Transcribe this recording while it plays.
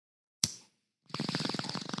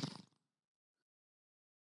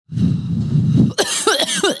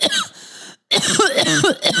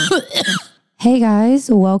Hey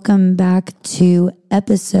guys, welcome back to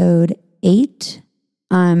episode 8.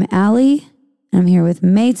 I'm Allie. I'm here with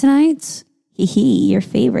Mei tonight. Your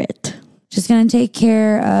favorite. Just going to take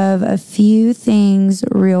care of a few things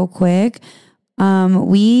real quick.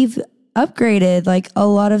 We've upgraded like a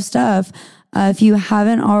lot of stuff. If you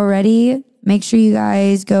haven't already, make sure you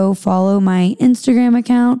guys go follow my Instagram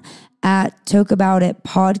account at Talk About It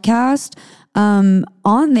Podcast.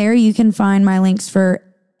 On there, you can find my links for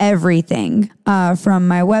everything, from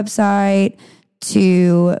my website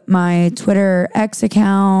to my Twitter X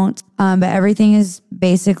account. But everything is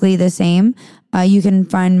basically the same. You can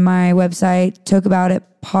find my website,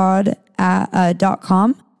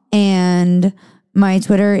 talkaboutitpod.com. And my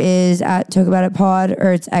Twitter is at talkaboutitpod,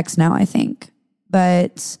 or it's X now, I think.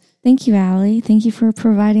 But thank you, Allie. Thank you for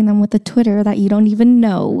providing them with a Twitter that you don't even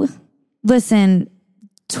know. Listen,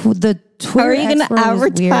 the Twitter. How are you going to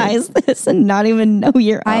advertise this and not even know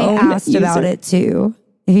your own? I asked user about it too.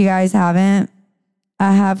 If you guys haven't,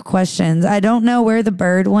 I have questions. I don't know where the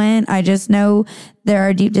bird went. I just know there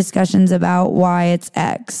are deep discussions about why it's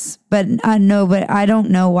X. But I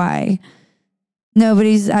don't know why.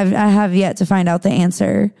 I have yet to find out the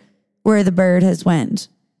answer where the bird has went.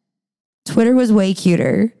 Twitter was way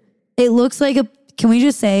cuter. It looks like can we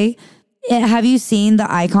just say, have you seen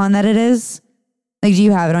the icon that it is? Like, do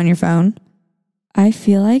you have it on your phone? I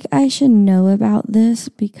feel like I should know about this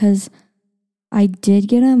because I did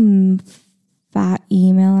get a fat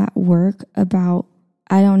email at work about,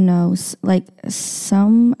 I don't know, like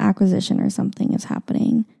some acquisition or something is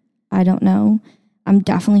happening. I don't know. I'm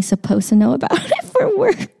definitely supposed to know about it for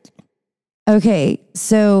work. Okay,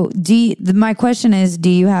 so my question is,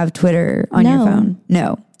 do you have Twitter on your phone?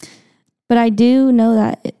 No. But I do know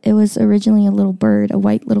that it was originally a little bird, a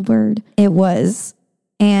white little bird. It was.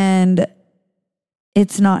 And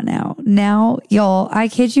it's not now. Now, y'all, I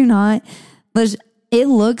kid you not, it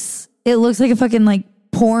looks like a fucking like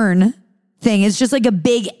porn thing. It's just like a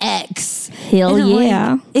big X. Hell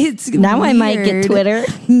yeah. Like, it's now weird. I might get Twitter.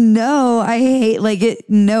 No, I hate it.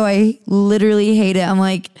 No, I literally hate it. I'm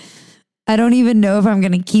like, I don't even know if I'm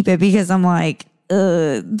going to keep it because I'm like,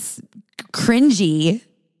 it's cringy.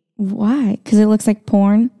 Why? Because it looks like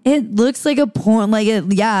porn? It looks like a porn. It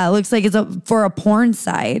looks like it's for a porn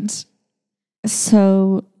site.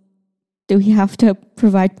 So do we have to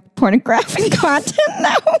provide pornographic content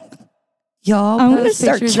now? Y'all, I'm going to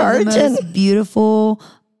start charging. The most beautiful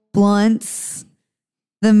blunts.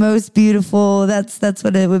 The most beautiful. That's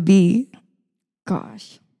what it would be.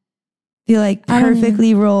 Gosh. Feel like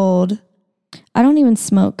perfectly rolled. I don't even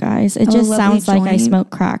smoke, guys. It just sounds like I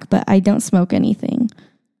smoke crack, but I don't smoke anything.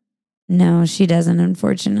 No, she doesn't,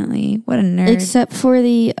 unfortunately. What a nerd. Except for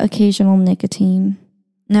the occasional nicotine.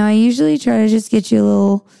 No, I usually try to just get you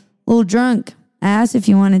a little drunk. I asked if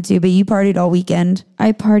you wanted to, but you partied all weekend.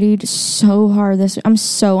 I partied so hard this week. I'm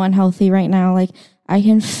so unhealthy right now. Like, I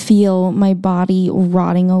can feel my body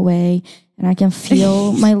rotting away, and I can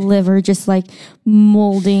feel my liver just like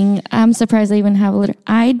molding. I'm surprised I even have a liver.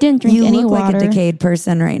 I didn't drink any water. You look like a decayed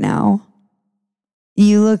person right now.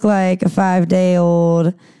 You look like a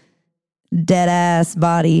 5-day-old dead ass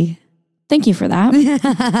body. Thank you for that.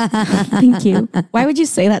 Thank you. Why would you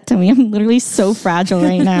say that to me? I'm literally so fragile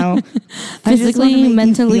right now. Physically,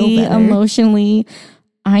 mentally, emotionally.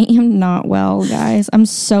 I am not well, guys. I'm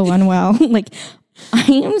so unwell. I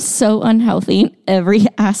am so unhealthy in every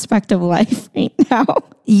aspect of life right now.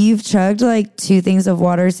 You've chugged 2 things of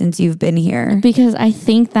water since you've been here. Because I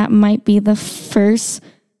think that might be the first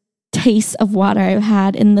taste of water I've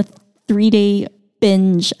had in the 3-day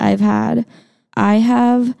binge I've had. I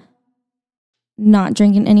have not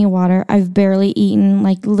drinking any water. I've barely eaten.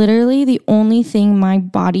 Literally the only thing my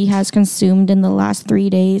body has consumed in the last 3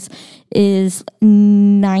 days is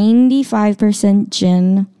 95%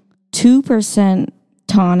 gin, 2%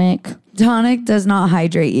 tonic. Tonic does not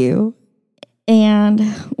hydrate you. And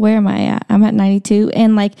where am I at? I'm at 92.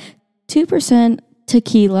 And 2%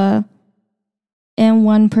 tequila and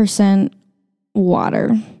 1%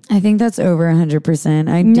 water. I think that's over 100%.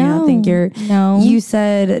 I do not think No. You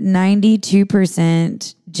said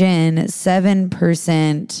 92% gin,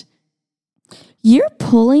 7%. You're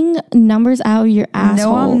pulling numbers out of your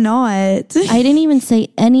asshole. No, I'm not. I didn't even say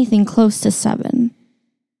anything close to 7.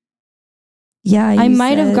 Yeah, I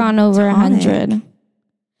might have gone over 100.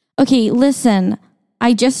 Okay, listen.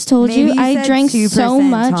 I just told you I drank so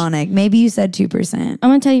much. Tonic. Maybe you said 2%. I'm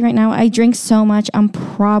going to tell you right now, I drink so much. I'm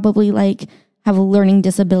probably have a learning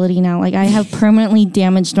disability now. I have permanently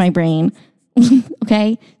damaged my brain.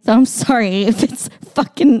 Okay? So I'm sorry if it's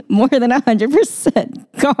fucking more than 100%.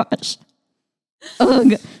 Gosh.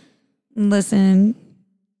 Ugh. Listen,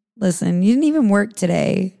 Listen, you didn't even work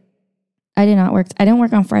today. I did not work. I didn't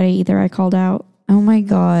work on Friday either. I called out. Oh my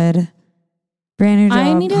God. Brand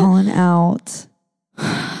new job, calling out.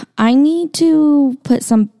 I need to put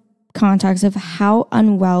some context of how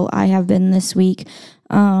unwell I have been this week.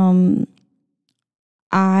 I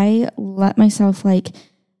let myself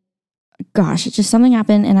just something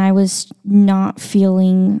happened and I was not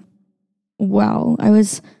feeling well. I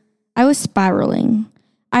was spiraling.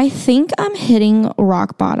 I think I'm hitting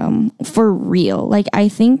rock bottom for real. I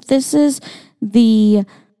think this is the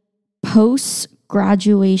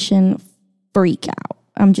post-graduation freak out.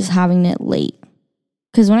 I'm just having it late.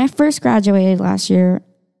 Because when I first graduated last year,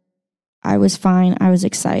 I was fine. I was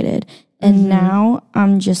excited. And now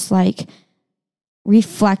I'm just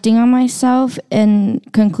reflecting on myself and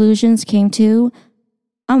conclusions came to,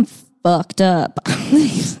 I'm fucked up.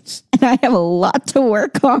 And I have a lot to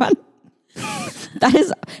work on.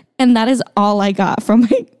 That is all I got from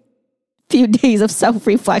my few days of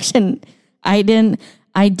self-reflection. I did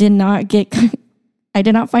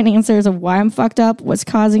not find answers of why I'm fucked up, what's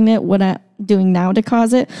causing it, what I'm doing now to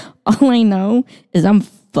cause it. All I know is I'm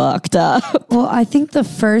fucked up. Well, I think the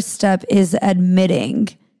first step is admitting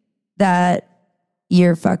that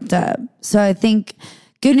you're fucked up. So I think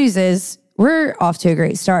good news is we're off to a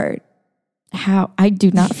great start. How? I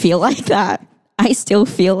do not feel like that. I still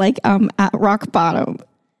feel like I'm at rock bottom.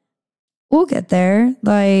 We'll get there.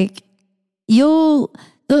 There's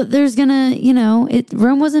gonna,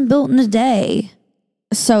 Rome wasn't built in a day.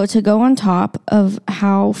 So to go on top of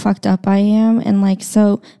how fucked up I am, and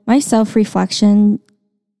so my self-reflection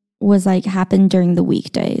was happened during the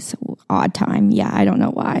weekdays. Odd time. Yeah, I don't know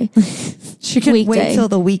why. She couldn't wait till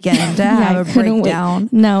the weekend to have a breakdown.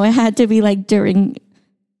 No, it had to be during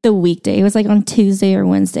the weekday. It was on Tuesday or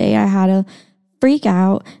Wednesday. I had a freak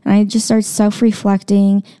out and I just started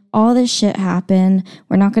self-reflecting. All this shit happened.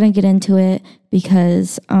 We're not going to get into it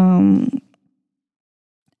because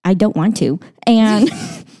I don't want to. And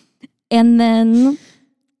and then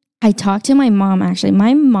I talked to my mom, actually.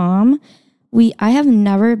 My mom, I have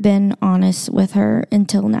never been honest with her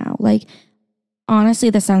until now. Honestly,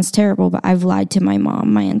 this sounds terrible, but I've lied to my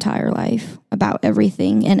mom my entire life about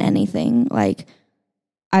everything and anything.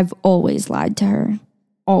 I've always lied to her.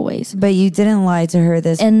 Always. But you didn't lie to her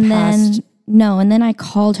and then I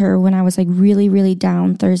called her when I was really, really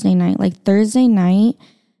down Thursday night. Thursday night,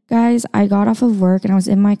 guys, I got off of work and I was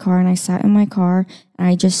in my car and I sat in my car and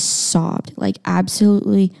I just sobbed.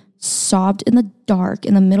 Absolutely sobbed in the dark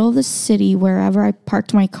in the middle of the city wherever I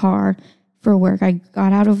parked my car for work. I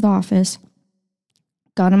got out of the office,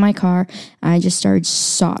 got in my car, and I just started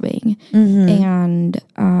sobbing. And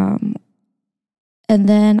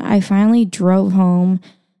then I finally drove home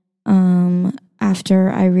after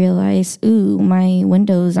I realized, my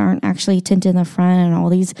windows aren't actually tinted in the front and all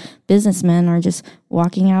these businessmen are just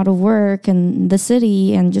walking out of work in the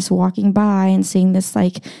city and just walking by and seeing this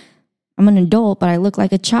I'm an adult, but I look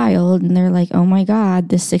like a child. And they're like, oh my God,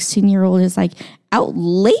 this 16-year-old is out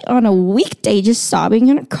late on a weekday just sobbing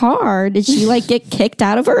in a car. Did she get kicked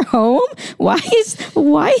out of her home? Why is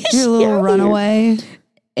she a little runaway?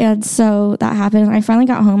 And so that happened. I finally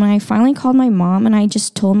got home and I finally called my mom and I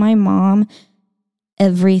just told my mom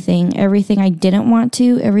everything I didn't want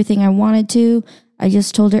to, everything I wanted to. I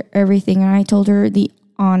just told her everything. And I told her the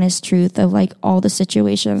honest truth of all the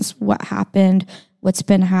situations, what happened, what's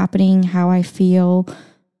been happening, how I feel.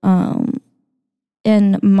 And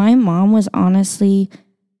my mom was honestly,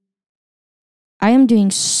 I am doing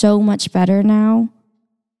so much better now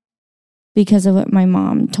because of what my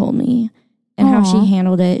mom told me. And how she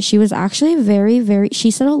handled it. She was actually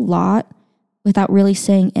she said a lot without really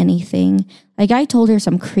saying anything. I told her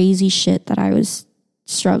some crazy shit that I was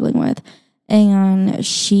struggling with. And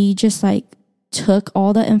she just took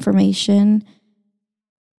all the information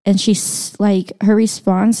and her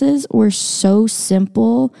responses were so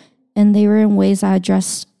simple and they were in ways that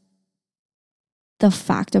addressed the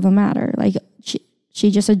fact of the matter.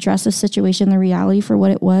 She just addressed the situation, the reality for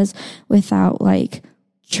what it was without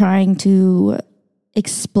trying to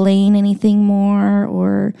explain anything more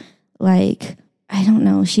or I don't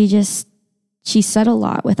know. She said a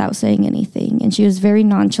lot without saying anything and she was very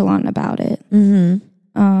nonchalant about it.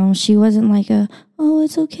 She wasn't oh,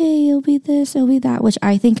 it's okay. It'll be this, it'll be that, which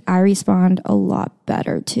I think I respond a lot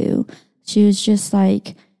better to. She was just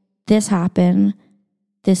this happened.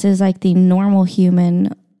 This is the normal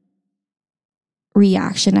human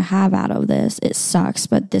reaction to have out of this. It sucks,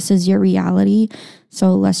 but this is your reality.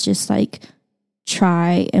 So let's just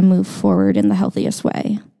try and move forward in the healthiest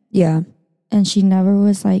way. Yeah. And she never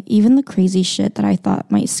was even the crazy shit that I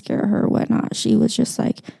thought might scare her or whatnot. She was just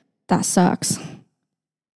that sucks.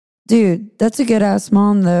 Dude, that's a good ass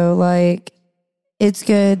mom though. Like, it's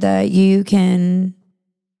good that you can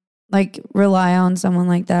like rely on someone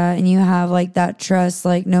like that and you have like that trust,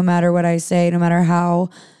 like no matter what I say, no matter how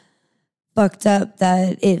fucked up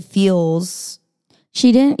that it feels.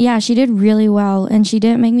 She did really well, and she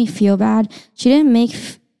didn't make me feel bad. She didn't make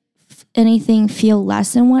anything feel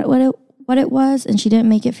less than what it was, and she didn't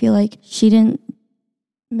make it feel like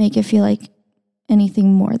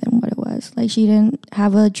anything more than what it was. Like, she didn't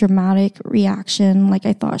have a dramatic reaction like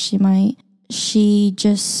I thought she might. She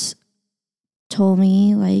just told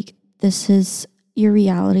me, like, this is your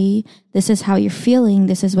reality. This is how you're feeling.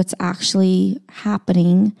 This is what's actually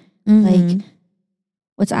happening. Like,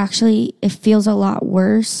 it feels a lot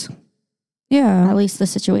worse. Yeah. At least the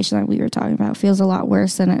situation that we were talking about feels a lot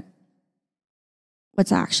worse than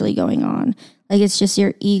what's actually going on. Like, it's just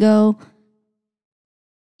your ego.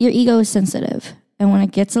 Your ego is sensitive. And when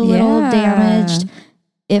it gets a little damaged,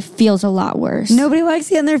 it feels a lot worse. Nobody likes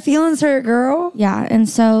getting their feelings hurt, girl. Yeah.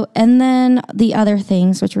 And then the other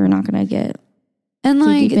things, which we're not going to get. And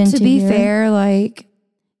like, to be fair, like,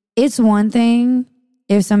 it's one thing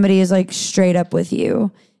if somebody is like straight up with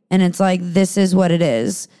you and it's like, this is what it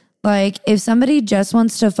is. Like, if somebody just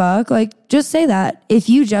wants to fuck, like, just say that. If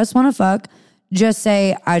you just want to fuck, just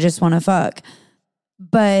say, I just want to fuck.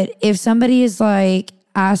 But if somebody is like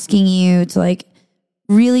asking you to like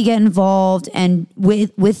really get involved and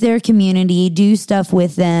with their community, do stuff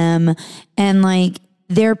with them, and like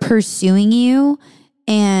they're pursuing you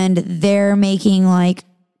and they're making like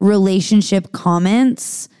relationship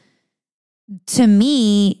comments, to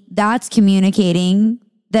me, that's communicating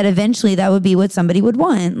that eventually that would be what somebody would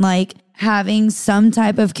want. Like, having some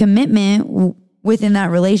type of commitment within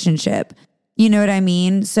that relationship. You know what I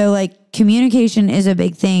mean? So like, communication is a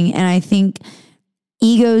big thing. And I think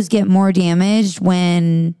egos get more damaged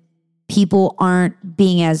when people aren't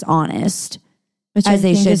being as honest as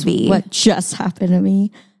they should be. What just happened to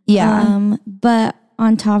me. Yeah. But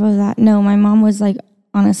on top of that, no, my mom was like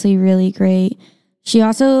honestly really great. She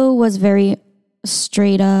also was very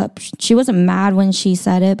straight up. She wasn't mad when she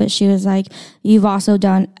said it, but she was like, you've also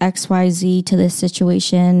done XYZ to this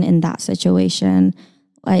situation and that situation.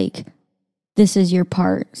 Like, this is your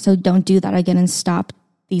part. So don't do that again and stop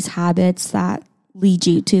these habits that lead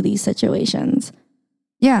you to these situations.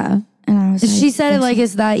 Yeah. And I was she said it like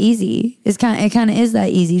it's that easy. It kind of is that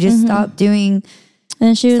easy. Just stop doing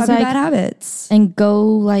and she was like bad habits and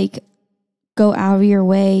go out of your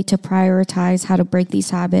way to prioritize how to break these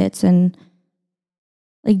habits and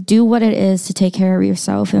like do what it is to take care of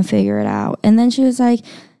yourself and figure it out. And then she was like,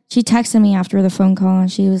 she texted me after the phone call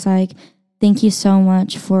and she was like, thank you so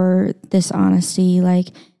much for this honesty. Like,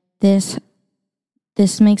 this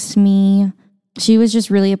makes me, she was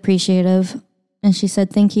just really appreciative. And she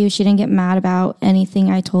said, thank you. She didn't get mad about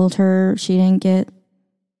anything I told her. She didn't get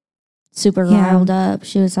super riled up.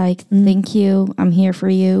 She was like, thank you. I'm here for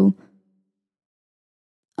you.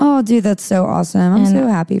 Oh, dude, that's so awesome. I'm so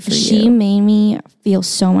happy for you. She made me feel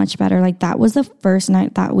so much better. Like, that was the first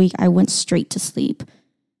night that week I went straight to sleep.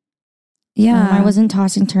 Yeah. I wasn't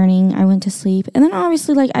tossing, turning. I went to sleep. And then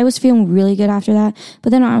obviously, like, I was feeling really good after that. But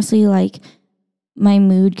then obviously, like, my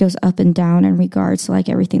mood goes up and down in regards to, like,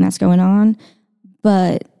 everything that's going on.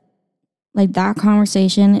 But, like, that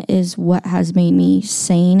conversation is what has made me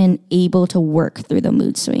sane and able to work through the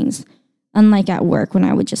mood swings. Unlike at work when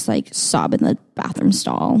I would just like sob in the bathroom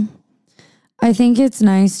stall. I think it's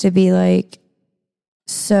nice to be like,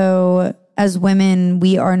 so as women,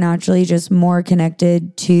 we are naturally just more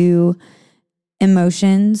connected to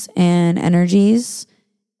emotions and energies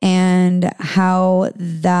and how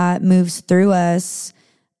that moves through us.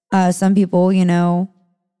 Some people, you know,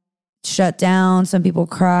 shut down. Some people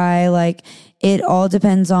cry. Like, it all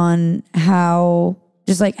depends on how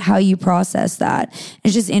you process that.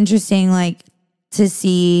 It's just interesting, like, to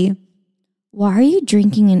see. Why are you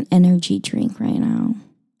drinking an energy drink right now?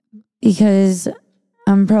 Because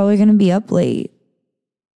I'm probably going to be up late.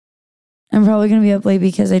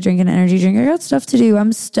 Because I drink an energy drink. I got stuff to do.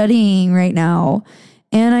 I'm studying right now.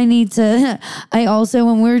 And I need to, I also,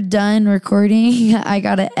 when we're done recording, I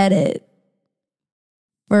got to edit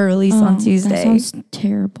for release on Tuesday. That sounds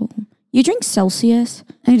terrible. You drink Celsius?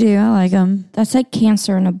 I do. I like them. That's like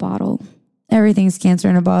cancer in a bottle. Everything's cancer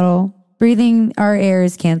in a bottle. Breathing our air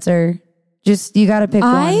is cancer. Just, you got to pick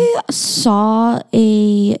one. I saw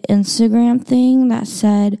a Instagram thing that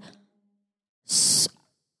said,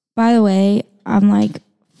 by the way, I'm like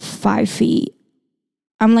 5 feet.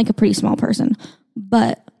 I'm like a pretty small person,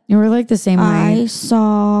 but you were like the same height. I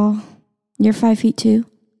saw, you're 5 feet too?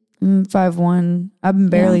 I'm 5'1". I'm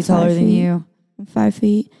barely taller than you. I'm 5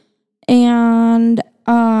 feet. And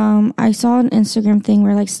I saw an Instagram thing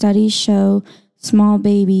where like studies show small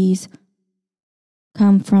babies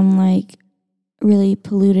come from like really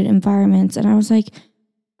polluted environments. And I was like,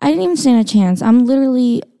 I didn't even stand a chance. I'm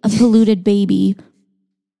literally a polluted baby.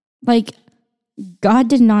 Like, God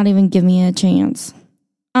did not even give me a chance.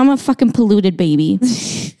 I'm a fucking polluted baby.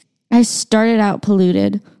 I started out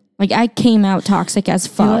polluted. Like, I came out toxic as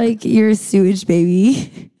fuck. You're a sewage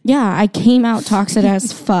baby. Yeah, I came out toxic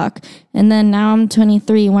as fuck. And then now I'm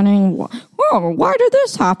 23 wondering, why did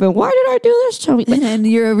this happen? Why did I do this to me? Like, And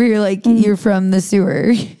you're over here like you're from the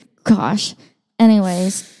sewer. Gosh.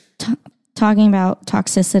 Anyways, talking about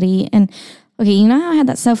toxicity. And okay, you know how I had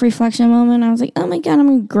that self-reflection moment? I was like, oh my God, I'm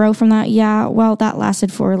going to grow from that. Yeah, well, that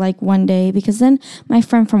lasted for like one day because then my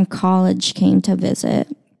friend from college came to visit.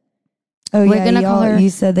 Oh, we're gonna call her. You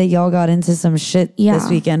said that y'all got into some shit this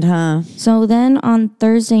weekend, huh? So then on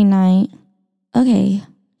Thursday night, okay,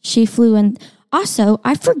 she flew in. Also,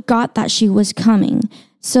 I forgot that she was coming.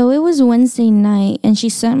 So it was Wednesday night and she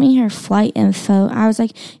sent me her flight info. I was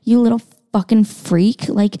like, you little fucking freak.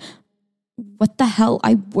 Like, what the hell?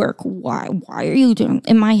 I work. Why are you doing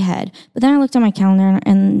in my head? But then I looked at my calendar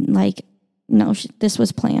and like, no, this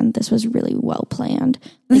was planned. This was really well planned.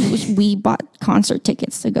 Like we bought concert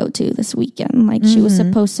tickets to go to this weekend. Like she was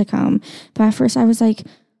supposed to come. But at first I was like,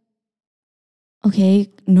 okay,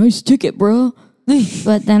 nice ticket, bro.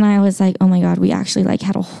 But then I was like, oh my God, we actually like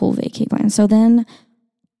had a whole vacay plan. So then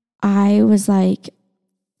I was like,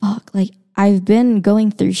 fuck, like I've been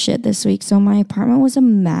going through shit this week. So my apartment was a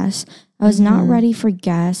mess. I was not ready for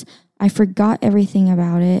guests. I forgot everything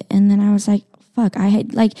about it. And then I was like, fuck, I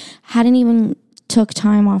had like hadn't even took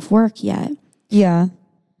time off work yet. Yeah.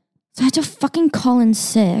 So I had to fucking call in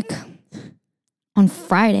sick on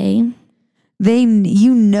Friday.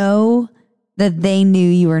 You know that they knew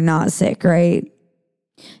you were not sick, right?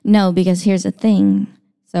 No, because here's the thing.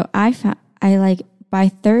 So I like by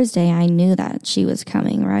Thursday I knew that she was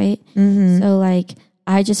coming, right? Mm-hmm. So like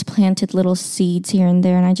I just planted little seeds here and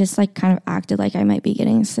there and I just like kind of acted like I might be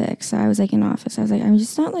getting sick. So I was like in office. I was like, I'm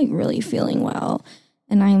just not like really feeling well.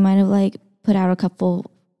 And I might have like put out a couple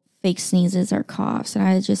fake sneezes or coughs. And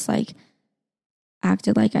I just like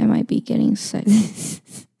acted like I might be getting sick.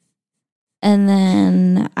 And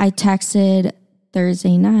then I texted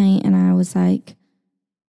Thursday night and I was like,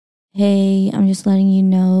 hey, I'm just letting you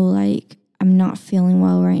know, like, I'm not feeling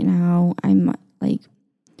well right now. I'm like,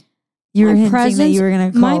 you were hinting that you were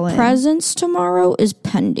going to call my presence tomorrow is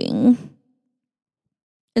pending.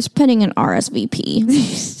 It's pending an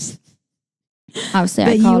RSVP. Obviously,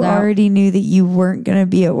 I called out. You already knew that you weren't going to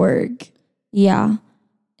be at work. Yeah.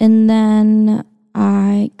 And then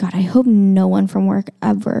I hope no one from work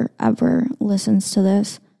ever listens to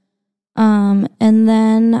this. And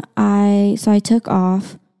then I took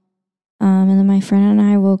off. And then my friend and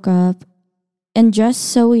I woke up. And just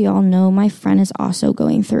so we all know, my friend is also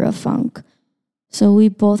going through a funk. So we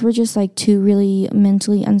both were just like two really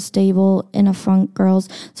mentally unstable in a funk girls.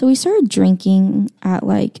 So we started drinking at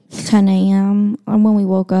like 10 a.m. When we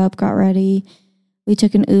woke up, got ready. We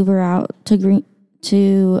took an Uber out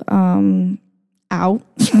out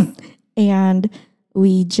and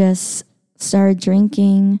we just started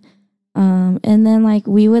drinking. And then like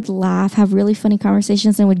we would laugh, have really funny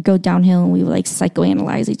conversations and would go downhill and we would like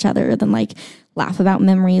psychoanalyze each other, then like laugh about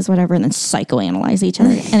memories, whatever, and then psychoanalyze each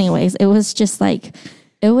other. Anyways, it was just like,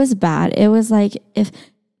 it was bad. It was like if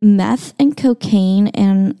meth and cocaine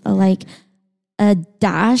and like a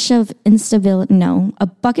dash of instability, a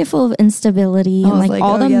bucket full of instability and like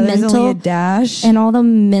all the mental dash and all the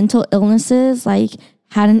mental illnesses like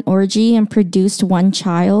had an orgy and produced one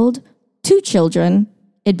child, 2 children,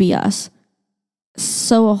 it'd be us.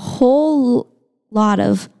 So a whole lot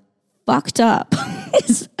of fucked up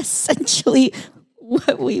is essentially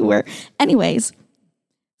what we were. Anyways,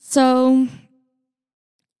 so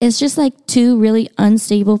it's just like 2 really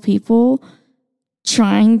unstable people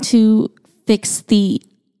trying to fix the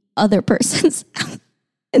other person's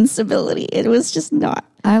instability. It was just not.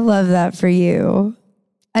 I love that for you.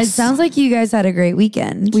 It sounds like you guys had a great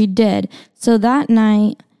weekend. We did. So that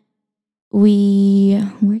night,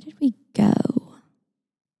 where did we go?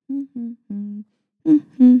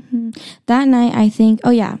 That night, I think,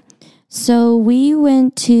 so we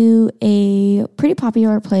went to a pretty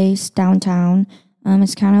popular place downtown.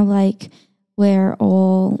 It's kind of like where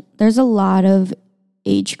there's a lot of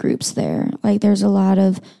age groups there. Like there's a lot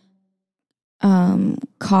of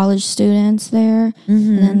college students there. Mm-hmm.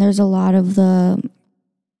 And then there's a lot of the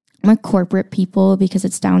corporate people because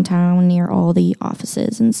it's downtown near all the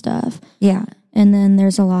offices and stuff. Yeah. And then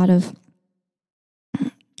there's a lot of,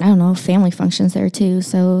 I don't know, family functions there too.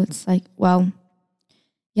 So it's like, well,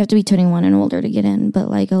 you have to be 21 and older to get in, but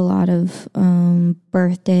like a lot of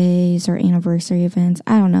birthdays or anniversary events,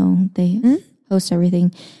 I don't know, they host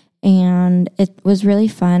everything. And it was really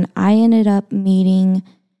fun. I ended up meeting,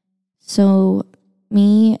 so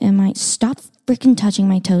me and my, stop freaking touching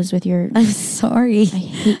my toes with your, I'm sorry. I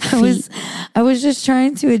hate feet. I was just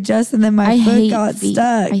trying to adjust and then my foot got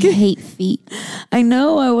stuck. I hate feet. I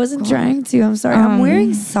know, I wasn't trying to. I'm sorry. I'm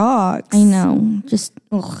wearing socks. I know. Just,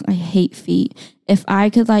 I hate feet. If I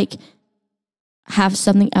could like have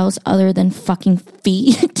something else other than fucking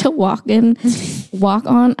feet to walk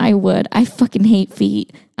on, I would. I fucking hate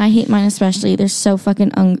feet. I hate mine especially. They're so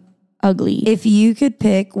fucking ugly. If you could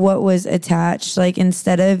pick what was attached, like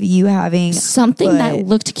instead of you having something that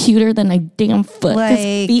looked cuter than a damn foot, because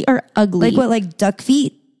feet are ugly. Like what, like duck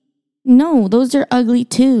feet? No, those are ugly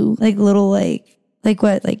too. Like little like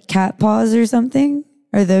what, like cat paws or something?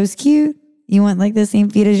 Are those cute? You want like the same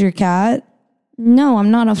feet as your cat? No, I'm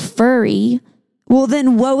not a furry. Well,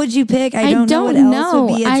 then what would you pick? I don't know what else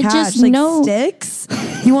would be attached. I just like know. Sticks?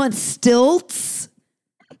 You want stilts?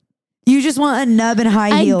 You just want a nub and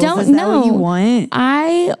high heels? I don't Is that know. what you want?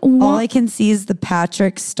 All I can see is the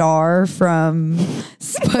Patrick Star from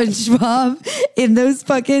SpongeBob in those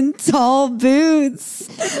fucking tall boots.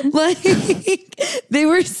 Like, they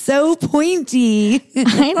were so pointy.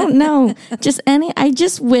 I don't know. I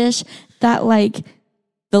just wish that like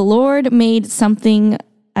the Lord made something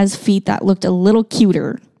as feet that looked a little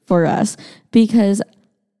cuter for us, because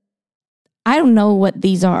I don't know what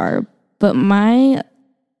these are, but my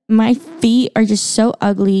feet are just so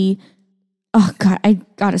ugly. Oh God, I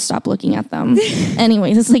gotta stop looking at them.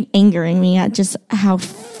 Anyways, it's like angering me at just how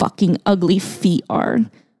fucking ugly feet are.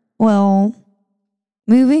 Well,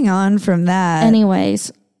 moving on from that.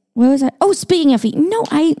 Anyways, what was I? Oh, speaking of feet, no,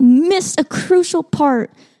 I missed a crucial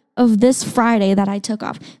part of this Friday that I took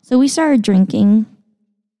off. So we started drinking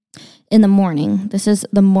in the morning. This is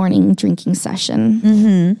the morning drinking session.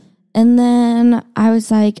 Mm-hmm. And then I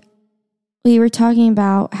was like, we were talking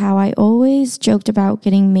about how I always joked about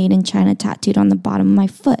getting made in China tattooed on the bottom of my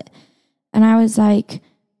foot. And I was like,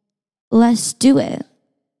 let's do it.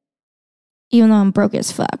 Even though I'm broke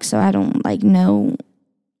as fuck, so I don't like know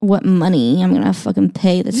what money I'm gonna fucking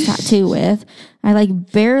pay this tattoo with. I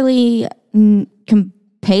like barely can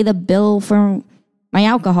pay the bill for my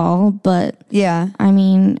alcohol, but yeah, I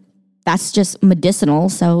mean, that's just medicinal,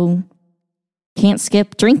 so can't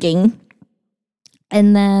skip drinking.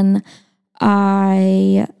 And then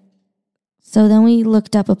then we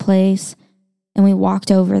looked up a place and we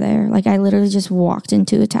walked over there. Like I literally just walked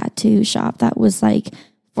into a tattoo shop that was like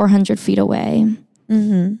 400 feet away.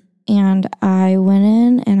 Mm-hmm. And I went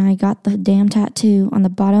in and I got the damn tattoo on the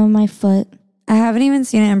bottom of my foot. I haven't even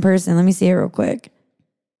seen it in person. Let me see it real quick.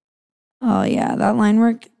 Oh yeah, that line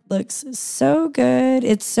work looks so good.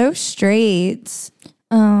 It's so straight.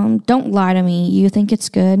 Don't lie to me. You think it's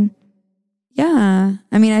good? Yeah.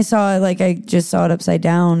 I mean, I saw it, like I just saw it upside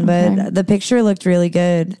down, but the picture looked really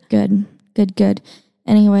good. Good.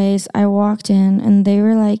 Anyways, I walked in and they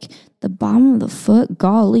were like, the bottom of the foot,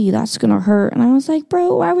 golly, that's gonna hurt. And I was like,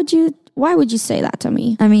 bro, why would you say that to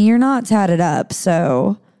me? I mean, you're not tatted up,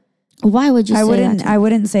 so why would you say that to me? I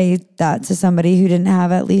wouldn't say that to somebody who didn't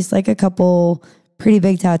have at least like a couple pretty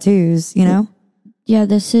big tattoos, you know? Yeah,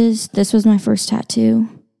 this was my first tattoo.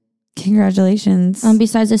 Congratulations.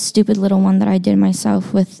 Besides this stupid little one that I did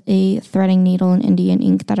myself with a threading needle and Indian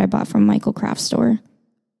ink that I bought from Michael Craft Store.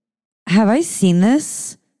 Have I seen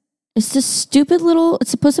this? It's this stupid little, it's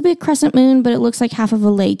supposed to be a crescent moon, but it looks like half of a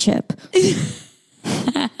lay chip.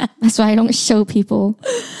 That's why I don't show people.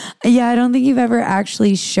 Yeah, I don't think you've ever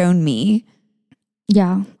actually shown me.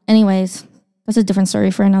 Yeah. Anyways, that's a different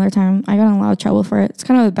story for another time. I got in a lot of trouble for it. It's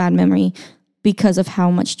kind of a bad memory because of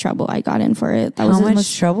how much trouble I got in for it. How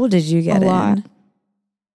much trouble did you get in? A lot.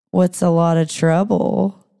 What's a lot of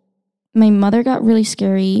trouble? My mother got really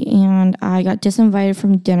scary and I got disinvited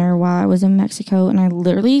from dinner while I was in Mexico, and I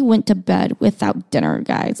literally went to bed without dinner,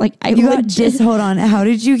 guys. Like hold on. How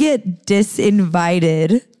did you get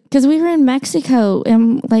disinvited? Because we were in Mexico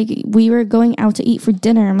and like we were going out to eat for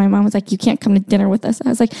dinner, and my mom was like, you can't come to dinner with us. I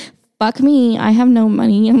was like, fuck me. I have no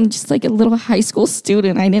money. I'm just like a little high school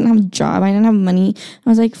student. I didn't have a job. I didn't have money. I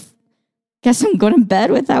was like, guess I'm going to bed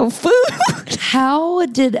without food. How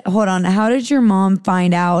did your mom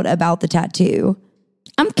find out about the tattoo?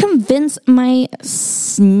 I'm convinced my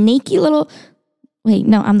sneaky little,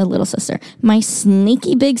 I'm the little sister. My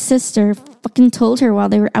sneaky big sister fucking told her while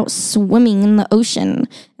they were out swimming in the ocean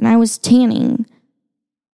and I was tanning.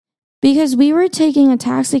 Because we were taking a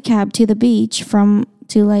taxi cab to the beach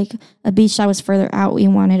to like a beach that was further out we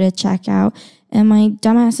wanted to check out. And my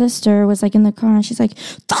dumbass sister was like in the car and she's like,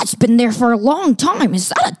 that's been there for a long time. Is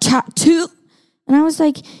that a tattoo? And I was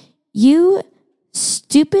like, you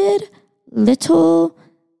stupid little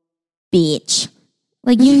bitch.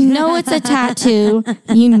 Like, you know it's a tattoo.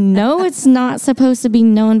 You know it's not supposed to be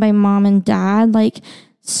known by mom and dad. Like,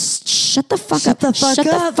 shut the fuck up. Shut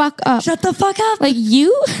the fuck up. Shut the fuck up. Like,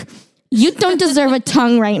 you don't deserve a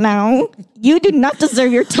tongue right now. You do not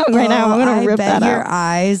deserve your tongue right now. I'm going to rip that out. Your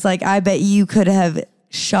eyes, like, I bet you could have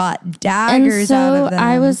shot daggers out of them.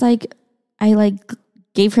 I was like, I like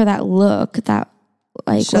gave her that look that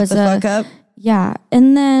like shut the fuck up. Yeah.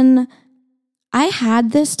 And then I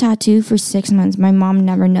had this tattoo for 6 months. My mom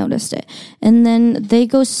never noticed it. And then they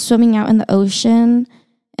go swimming out in the ocean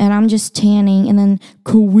and I'm just tanning. And then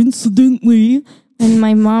coincidentally, when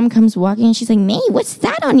my mom comes walking and she's like, May, what's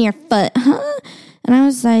that on your foot, huh? And I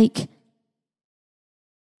was like,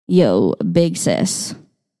 yo, big sis,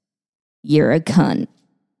 you're a cunt.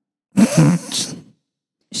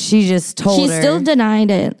 She just told her. She still denied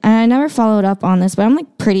it. And I never followed up on this, but I'm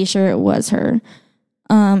like pretty sure it was her.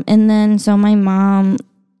 And then so my mom,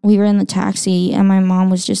 we were in the taxi and my mom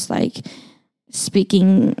was just like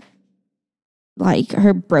speaking like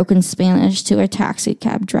her broken Spanish to a taxi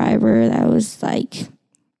cab driver that was like,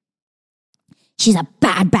 she's a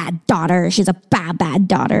bad daughter. She's a bad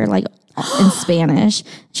daughter, like in Spanish.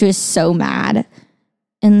 She was so mad.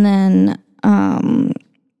 And then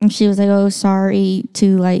she was like, oh, sorry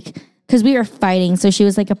to like, because we were fighting. So she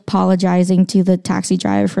was like apologizing to the taxi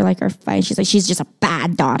driver for like our fight. She's like, she's just a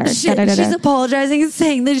bad daughter. She's apologizing and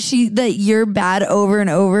saying that you're bad over and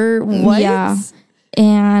over. What? Yeah.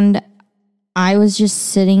 And I was just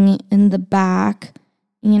sitting in the back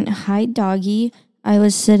and hi doggy. I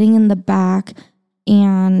was sitting in the back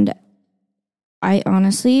and I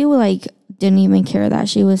honestly like didn't even care that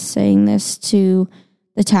she was saying this to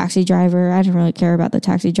the taxi driver. I didn't really care about the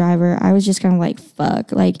taxi driver. I was just kind of like,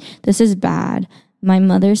 fuck, like this is bad. My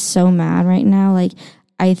mother's so mad right now. Like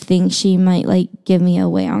I think she might like give me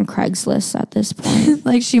away on Craigslist at this point.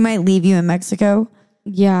 Like she might leave you in Mexico.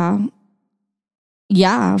 Yeah.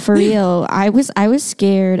 Yeah, for real. I was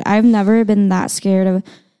scared. I've never been that scared of.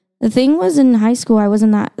 The thing was in high school, I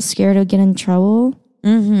wasn't that scared of getting in trouble.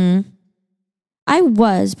 Mm-hmm. I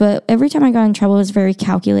was, but every time I got in trouble, it was very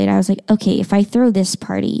calculated. I was like, okay, if I throw this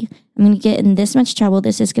party, I'm going to get in this much trouble.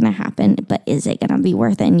 This is going to happen, but is it going to be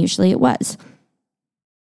worth it? And usually it was.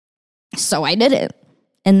 So I did it.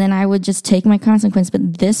 And then I would just take my consequence.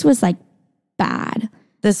 But this was like bad.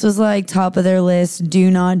 This was like top of their list,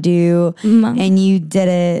 do not do. And you did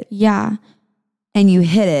it. Yeah. And you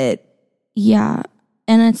hit it. Yeah.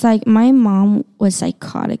 And it's like my mom was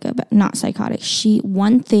psychotic, not psychotic.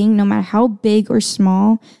 One thing, no matter how big or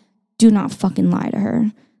small, do not fucking lie to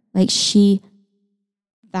her. Like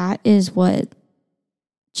that is what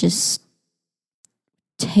just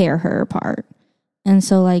tear her apart. And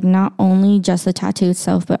so like not only just the tattoo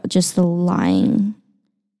itself, but just the lying.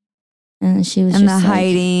 And she was and just the like,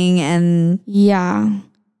 hiding and yeah.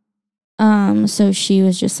 So she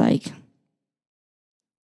was just like,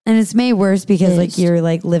 and it's made worse because like you're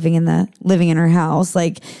like living in her house.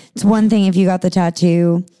 Like it's one thing if you got the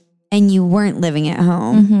tattoo and you weren't living at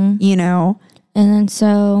home, you know? And then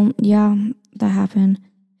so, yeah, that happened.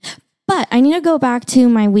 But I need to go back to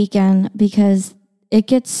my weekend because it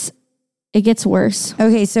gets worse.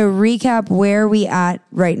 Okay, so recap where we at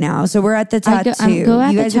right now. So we're at the tattoo. You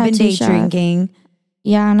guys have been day drinking.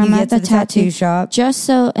 Yeah, and I'm at the tattoo shop. Just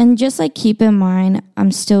like keep in mind,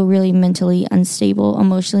 I'm still really mentally unstable,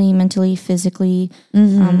 emotionally, mentally, physically.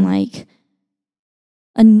 I'm like,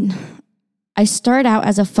 I start out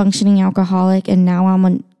as a functioning alcoholic, and now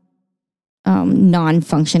I'm a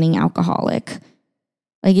non-functioning alcoholic.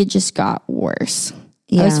 Like it just got worse.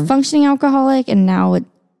 Yeah. I was functioning alcoholic, and now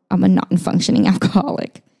I'm a non-functioning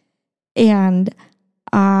alcoholic. And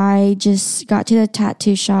I just got to the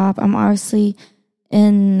tattoo shop. I'm obviously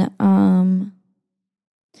in,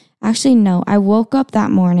 actually, no, I woke up that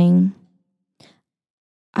morning.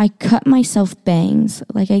 I cut myself bangs.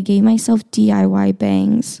 Like I gave myself DIY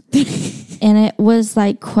bangs. And it was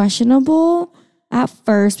like questionable at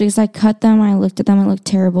first because I cut them. I looked at them. It looked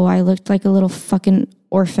terrible. I looked like a little fucking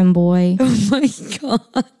orphan boy. Oh my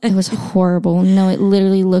God. It was horrible. No, it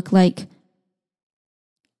literally looked like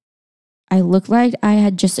I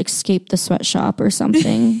had just escaped the sweatshop or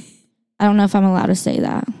something. I don't know if I'm allowed to say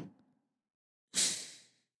that.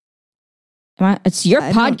 It's your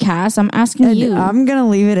podcast. I'm asking you. I'm going to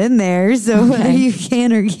leave it in there. So whether you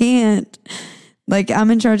can or can't. Like,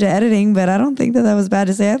 I'm in charge of editing, but I don't think that was bad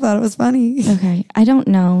to say. I thought it was funny. Okay. I don't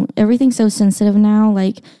know. Everything's so sensitive now.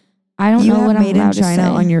 Like, I don't know what I'm allowed to say. You have made in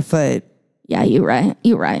China on your foot. Yeah, you're right.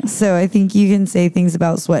 You're right. So I think you can say things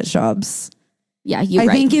about sweatshops. Yeah, you're right.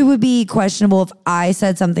 I think it would be questionable if I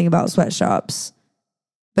said something about sweatshops.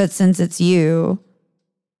 But since it's you,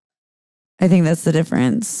 I think that's the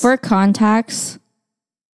difference. For context,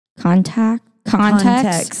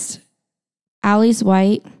 Allie's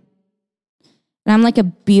white, and I'm like a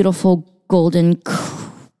beautiful golden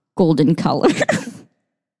color.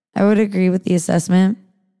 I would agree with the assessment.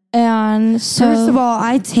 And so, first of all,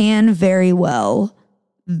 I tan very well.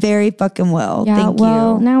 Very fucking well. Yeah, Thank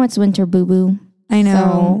you. Now it's winter, boo-boo. I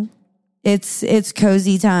know. So, it's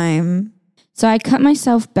cozy time. So I cut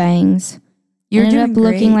myself bangs. You're ended doing up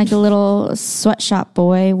great. Looking like a little sweatshop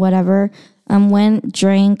boy, whatever. Went,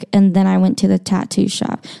 drank, and then I went to the tattoo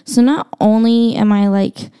shop. So not only am I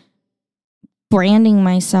like branding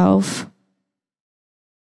myself,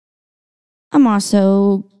 I'm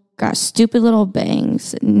also got stupid little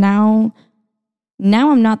bangs. Now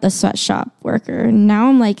I'm not the sweatshop worker. Now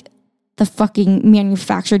I'm like the fucking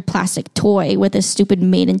manufactured plastic toy with a stupid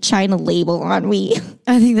made in China label on me.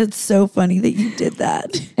 I think that's so funny that you did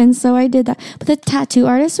that. And so I did that. But the tattoo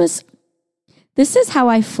artist this is how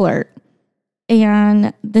I flirt.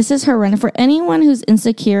 And this is horrendous. For anyone who's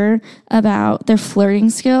insecure about their flirting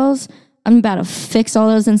skills, I'm about to fix all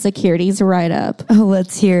those insecurities right up. Oh,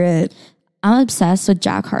 let's hear it. I'm obsessed with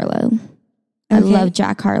Jack Harlow. Okay. I love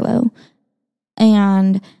Jack Harlow.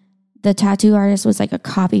 And the tattoo artist was like a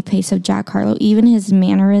copy paste of Jack Harlow, even his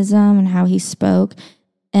mannerism and how he spoke.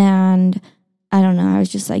 And I don't know, I was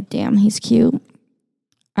just like, damn, he's cute.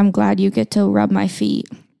 I'm glad you get to rub my feet.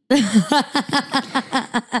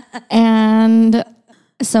 And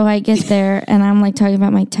so I get there and I'm like talking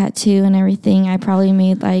about my tattoo and everything. I probably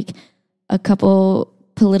made like a couple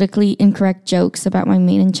politically incorrect jokes about my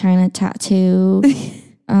made in China tattoo.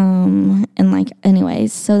 And like,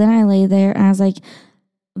 anyways, so then I lay there and I was like,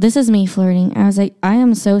 this is me flirting. I was like, I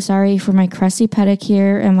am so sorry for my crusty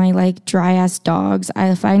pedicure and my like dry ass dogs.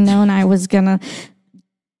 If I'd known I was gonna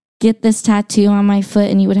get this tattoo on my foot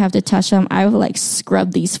and you would have to touch them, I would like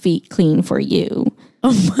scrub these feet clean for you.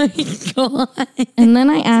 Oh my God. And then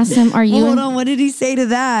I asked him, are you... Hold on, what did he say to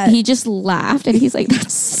that? He just laughed and he's like,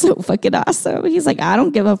 that's so fucking awesome. He's like, I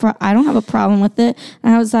don't have a problem with it.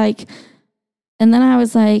 And I was like,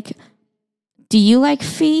 do you like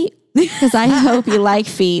feet? Because I hope you like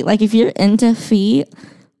feet. Like if you're into feet,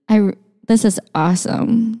 this is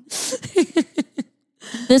awesome.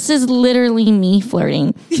 This is literally me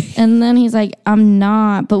flirting. And then he's like, I'm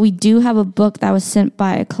not, but we do have a book that was sent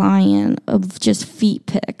by a client of just feet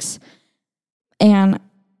pics. And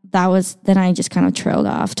then I just kind of trailed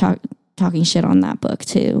off talking shit on that book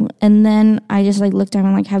too. And then I just like looked at him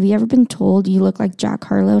and like, have you ever been told you look like Jack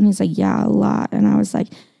Harlow? And he's like, yeah, a lot. And I was like,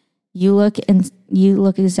 you look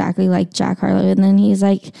exactly like Jack Harlow. And then he's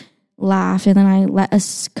like, laugh, and then I let a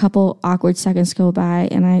couple awkward seconds go by,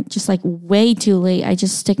 and I just like way too late, I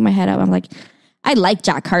just stick my head up. I'm like, I like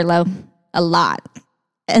Jack Harlow a lot.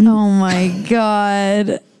 And oh my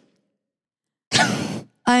God.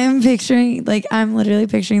 I'm literally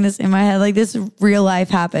picturing this in my head. Like this real life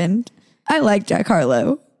happened. I like Jack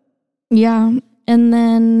Harlow. Yeah. And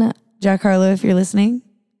then Jack Harlow, if you're listening.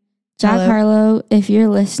 Harlow, if you're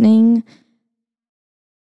listening,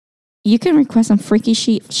 you can request some freaky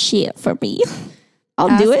shit for me.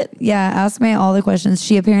 I'll do it. Yeah, ask Mei all the questions.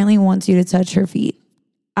 She apparently wants you to touch her feet.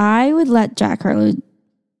 I would let Jack Harlow...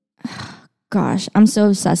 Gosh, I'm so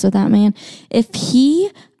obsessed with that man. If he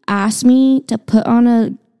asked me to put on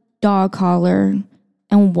a dog collar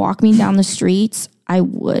and walk me down the streets, I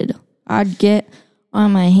would. I'd get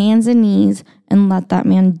on my hands and knees and let that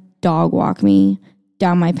man dog walk me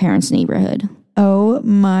down my parents' neighborhood. Oh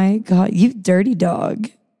my God, you dirty dog.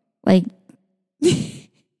 Like,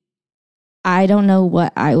 I don't know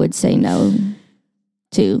what I would say no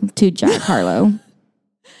to Jack Harlow.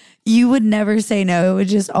 You would never say no. It would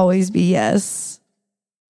just always be yes.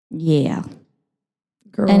 Yeah.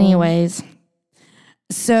 Girl. Anyways.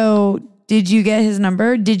 So, did you get his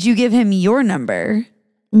number? Did you give him your number?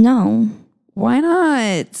 No. Why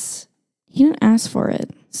not? He didn't ask for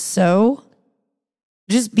it. So,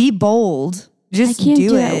 just be bold. Just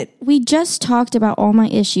do it. We just talked about all my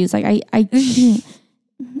issues. Like I can't.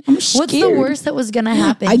 I'm scared. What's the worst that was gonna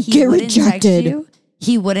happen? I get rejected.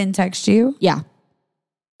 He wouldn't text you? Yeah.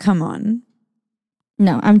 Come on.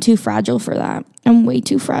 No, I'm too fragile for that. I'm way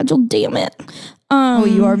too fragile. Damn it. Oh,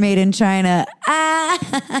 you are made in China.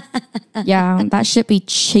 Yeah, that should be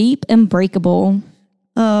cheap and breakable.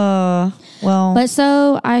 Well. But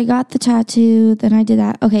so I got the tattoo. Then I did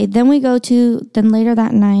that. Okay. Then later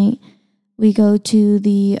that night, we go to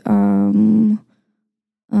the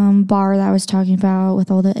bar that I was talking about with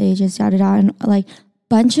all the ages, yada yada, and like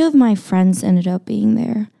bunch of my friends ended up being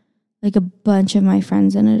there. Like a bunch of my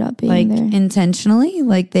friends ended up being there. Like intentionally?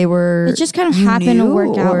 Like they were... It just kind of happened to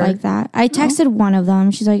work out like that. I texted one of them.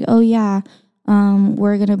 She's like, oh yeah,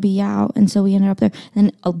 we're going to be out. And so we ended up there.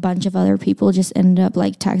 And a bunch of other people just ended up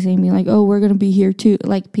like texting me like, oh, we're going to be here too.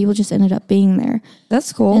 Like people just ended up being there.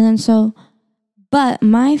 That's cool. And then so, but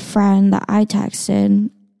my friend that I texted,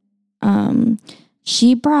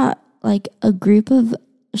 she brought like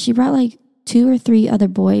she brought like 2 or 3 other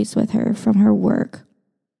boys with her from her work.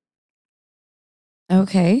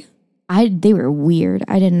 Okay. They were weird.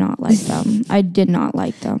 I did not like them. I did not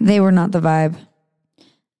like them. They were not the vibe.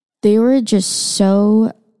 They were just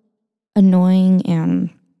so annoying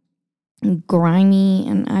and grimy,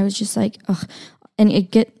 and I was just like, ugh. And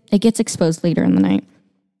it gets exposed later in the night.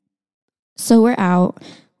 So we're out,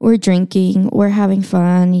 we're drinking, we're having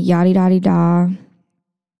fun, yada yada da.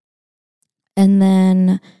 And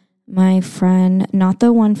then my friend, not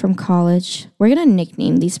the one from college, we're gonna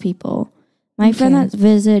nickname these people. My friend that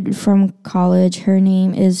visited from college, her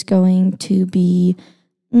name is going to be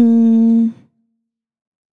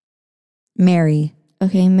Mary.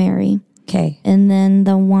 Okay, Mary. Okay. And then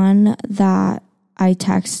the one that I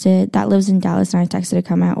texted, that lives in Dallas, and I texted to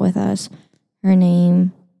come out with us, her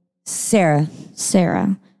name? Sarah.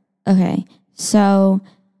 Okay. So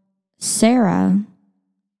Sarah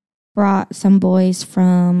brought some boys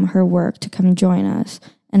from her work to come join us.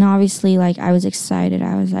 And obviously, like, I was excited.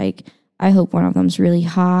 I was like, I hope one of them's really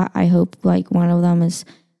hot. I hope like one of them is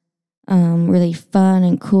really fun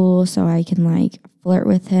and cool, so I can like flirt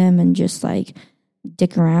with him and just like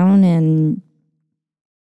dick around and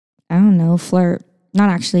I don't know, flirt.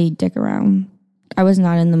 Not actually dick around. I was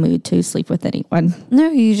not in the mood to sleep with anyone.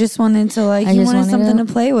 No, you just wanted to like, you wanted something to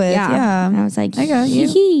play with. Yeah. And I was like, I got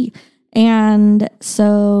you. And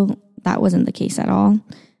so that wasn't the case at all.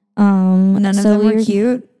 None of them were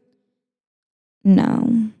cute?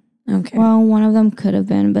 No. Okay. Well, one of them could have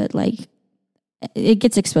been, but like it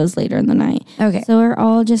gets exposed later in the night. Okay. So we're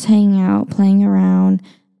all just hanging out, playing around.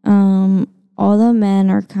 All the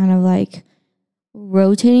men are kind of like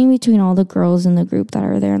rotating between all the girls in the group that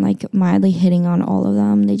are there and like mildly hitting on all of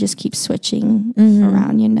them. They just keep switching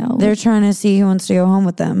around, you know. They're trying to see who wants to go home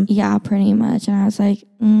with them. Yeah, pretty much. And I was like,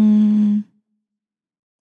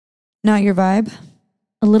 not your vibe?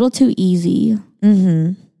 A little too easy.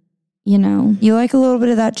 You know, you like a little bit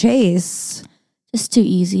of that chase. Just too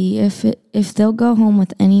easy. If they'll go home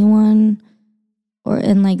with anyone,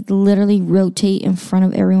 and like literally rotate in front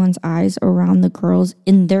of everyone's eyes around the girls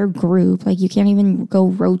in their group, like you can't even go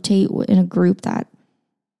rotate in a group that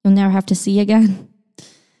you'll never have to see again.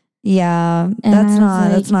 Yeah,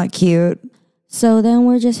 that's not cute. So then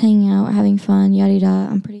we're just hanging out, having fun, yada yada.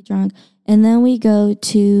 I'm pretty drunk, and then we go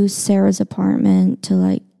to Sarah's apartment to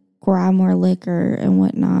like grab more liquor and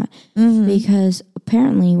whatnot because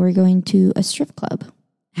apparently we're going to a strip club.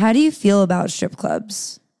 How do you feel about strip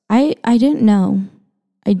clubs? I didn't know.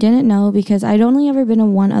 I didn't know because I'd only ever been to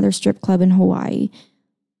one other strip club in Hawaii,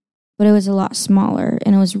 but it was a lot smaller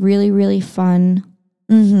and it was really, really fun.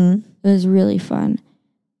 It was really fun.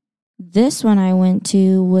 This one I went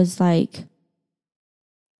to was like,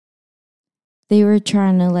 they were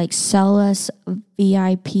trying to like sell us a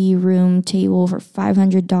VIP room table for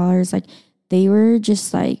 $500. Like they were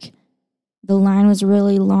just like, the line was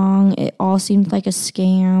really long. It all seemed like a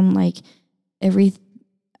scam. Like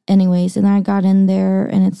anyways. And then I got in there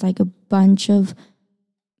and it's like a bunch of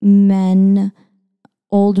men,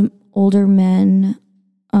 older men.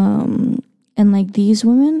 And like these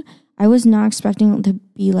women, I was not expecting them to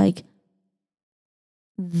be like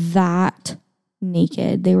that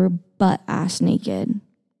naked. They were butt ass naked.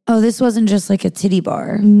 Oh, this wasn't just like a titty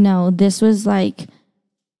bar. No, this was like,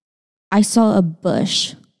 I saw a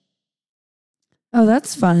bush. Oh,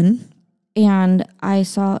 that's fun. And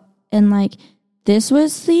like, this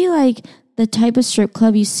was the type of strip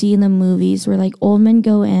club you see in the movies where like old men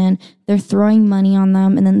go in, they're throwing money on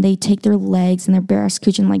them, and then they take their legs and their bare ass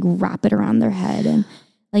cooch and like wrap it around their head. And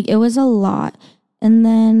like, it was a lot. And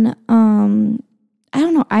then, I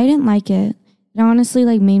don't know, I didn't like it. It honestly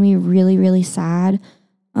like made me really, really sad.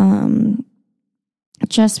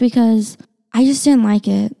 Just because I just didn't like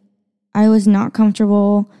it. I was not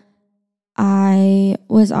comfortable. I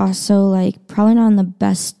was also like probably not in the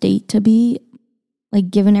best state to be, like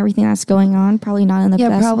given everything that's going on, probably not in the best.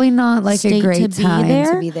 Yeah, probably not like a great time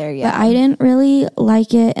to be there. Yeah, but I didn't really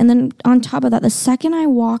like it. And then on top of that, the second I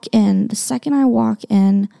walk in and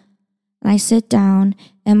I sit down,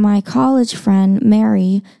 and my college friend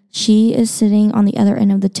Mary, she is sitting on the other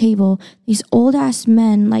end of the table. These old ass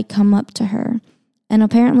men like come up to her, And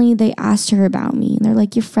apparently they asked her about me. And they're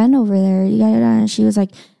like, your friend over there. And she was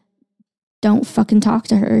like, don't fucking talk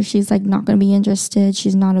to her. She's like not going to be interested.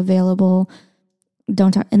 She's not available.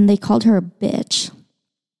 Don't talk. And they called her a bitch.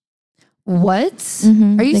 What?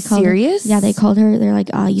 Mm-hmm. Are you serious? Yeah, they called her. They're like,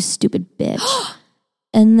 oh, you stupid bitch.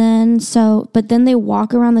 And then but then they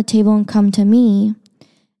walk around the table and come to me.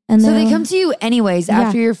 And so they come to you anyways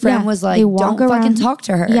after your friend was like, don't fucking talk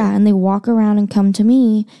to her. Yeah, and they walk around and come to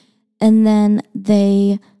me. And then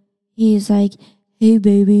he's like, hey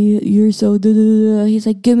baby, you're so he's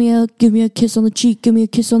like, give me a kiss on the cheek, give me a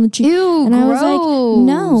kiss on the cheek. Ew, and gross. I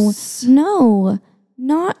was like, no,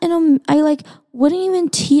 not in I like wouldn't even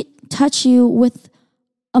touch you with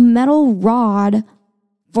a metal rod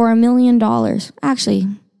for $1 million. Actually,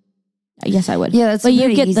 yes, I would. Yeah, that's but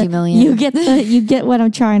you get easy million. You get what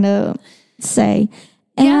I'm trying to say.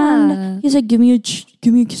 And he's like, give me a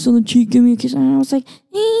kiss on the cheek, give me a kiss. And I was like,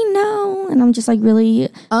 hey, no. And I'm just like really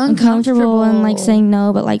uncomfortable and like saying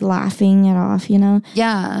no, but like laughing it off, you know?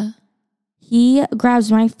 Yeah. He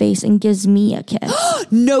grabs my face and gives me a kiss.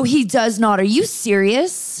 No, he does not. Are you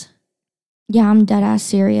serious? Yeah, I'm dead ass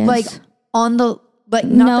serious. Like on the, but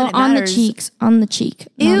not no, that it on matters. the cheeks, on the cheek.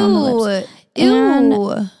 Ew. Not on the lips.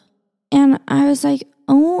 Ew. And I was like,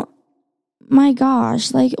 oh my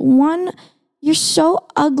gosh. Like one, you're so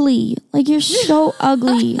ugly. Like you're so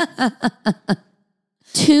ugly.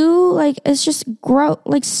 Two, like it's just gross.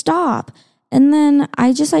 Like stop. And then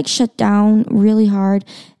I just like shut down really hard.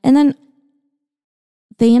 And then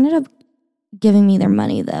they ended up giving me their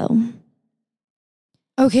money though.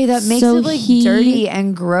 Okay, that makes it like dirty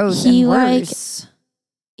and gross and worse.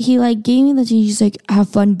 He like gave me he's like, have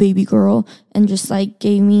fun, baby girl, and just like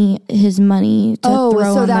gave me his money to throw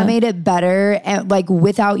so on that made it better, and like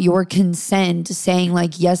without your consent, saying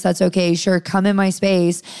like, yes, that's okay, sure, come in my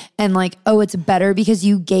space, and like, oh, it's better because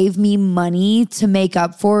you gave me money to make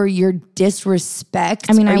up for your disrespect.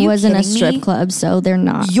 I mean, I wasn't a strip club, so they're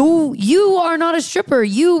not. You are not a stripper.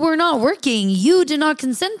 You were not working. You did not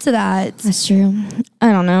consent to that. That's true.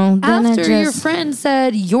 I don't know. Then after your friend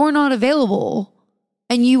said you're not available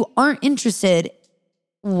and you aren't interested.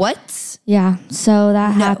 What? Yeah. So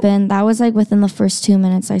that happened. That was like within the first 2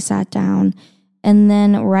 minutes I sat down. And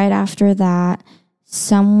then right after that,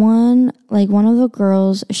 someone, like one of the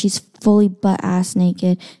girls, she's fully butt ass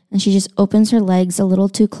naked and she just opens her legs a little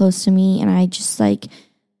too close to me. And I was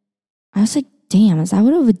like, damn, is that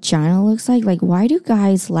what a vagina looks like? Like, why do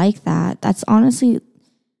guys like that? That's honestly,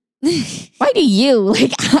 why do you?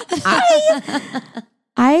 Like,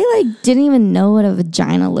 I like didn't even know what a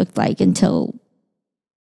vagina looked like until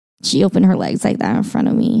she opened her legs like that in front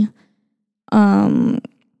of me. I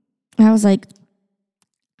was like,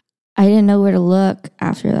 I didn't know where to look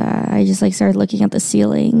after that. I just like started looking at the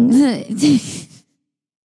ceiling.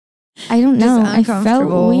 I don't know. I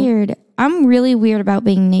felt weird. I'm really weird about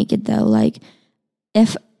being naked though. Like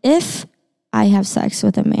if I have sex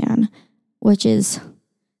with a man, which is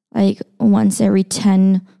like once every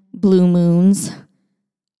 10 blue moons,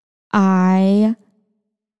 I'm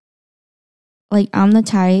the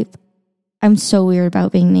type, I'm so weird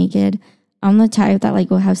about being naked. I'm the type that like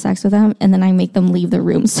will have sex with them and then I make them leave the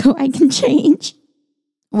room so I can change.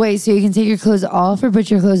 Wait, so you can take your clothes off or put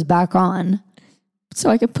your clothes back on? So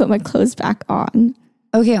I can put my clothes back on.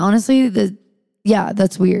 Okay, honestly,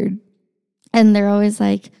 that's weird. And they're always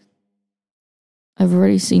like, I've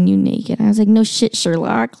already seen you naked. I was like, no shit,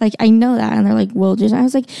 Sherlock. Like, I know that. And they're like, well, just, I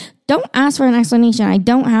was like, don't ask for an explanation. I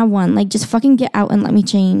don't have one. Like, just fucking get out and let me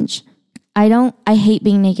change. I hate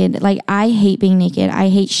being naked. Like, I hate being naked. I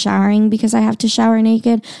hate showering because I have to shower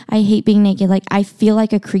naked. I hate being naked. Like, I feel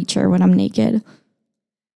like a creature when I'm naked.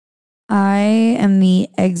 I am the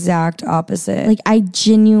exact opposite. Like, I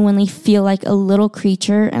genuinely feel like a little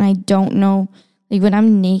creature and I don't know. Like, when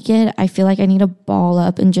I'm naked, I feel like I need to ball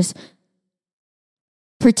up and just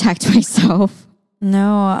protect myself.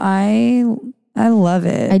 No, I love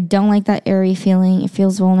it. I don't like that airy feeling. It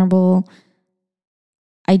feels vulnerable.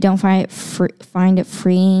 I don't find it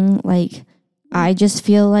freeing. Like, I just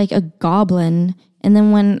feel like a goblin. And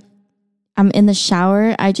then when I'm in the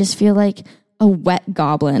shower, I just feel like a wet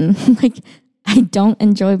goblin. Like, I don't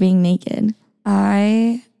enjoy being naked.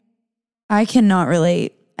 I cannot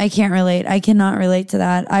relate. I can't relate. I cannot relate to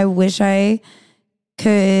that. I wish I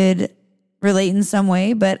could relate in some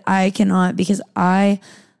way, but I cannot because I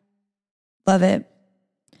love it.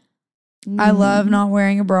 I love not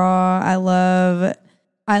wearing a bra. I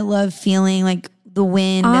love feeling like the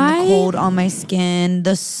wind and the cold on my skin,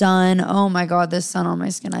 the sun. Oh my God, the sun on my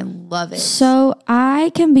skin. I love it. So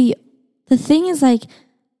the thing is like,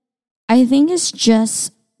 I think it's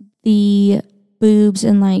just the boobs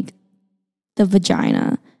and like the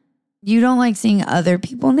vagina. You don't like seeing other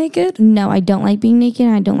people naked? No, I don't like being naked.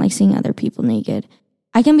 And I don't like seeing other people naked.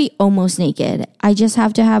 I can be almost naked. I just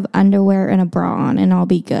have to have underwear and a bra on and I'll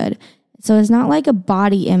be good. So it's not like a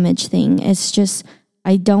body image thing. It's just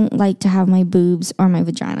I don't like to have my boobs or my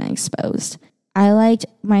vagina exposed. I liked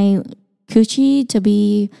my coochie to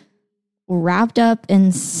be wrapped up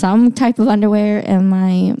in some type of underwear, and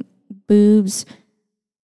my boobs,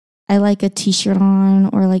 I like a t-shirt on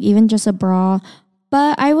or like even just a bra.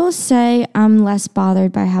 But I will say I'm less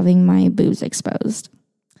bothered by having my boobs exposed.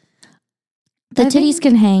 The titties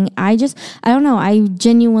can hang. I don't know. I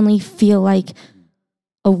genuinely feel like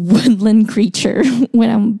a woodland creature when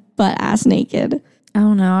I'm butt ass naked. I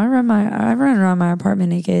don't know. I run around my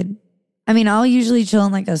apartment naked. I mean, I'll usually chill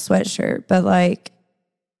in like a sweatshirt, but like,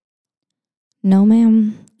 no,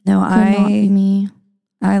 ma'am. No, Could not be me.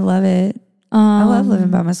 I love it. I love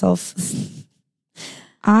living by myself.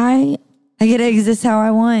 I get to exist how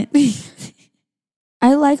I want.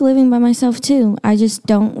 I like living by myself too. I just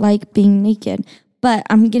don't like being naked. But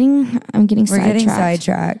I'm getting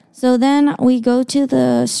sidetracked. So then we go to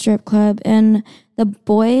the strip club, and the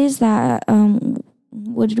boys that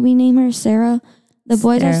what did we name her? Sarah. The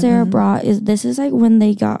boys that Sarah brought this is like when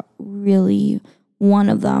they got really, one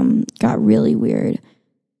of them got really weird.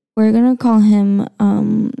 We're gonna call him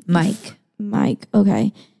Mike. Mike.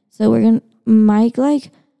 Okay. So Mike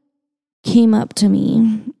like came up to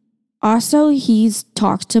me. Also, he's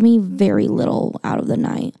talked to me very little out of the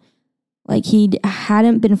night. Like, he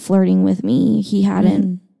hadn't been flirting with me. He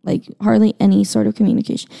hadn't, like, hardly any sort of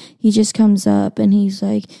communication. He just comes up and he's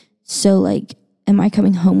like, so, like, am I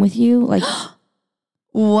coming home with you? Like,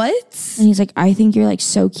 what? And he's like, I think you're, like,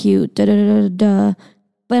 so cute. Da-da-da-da-da.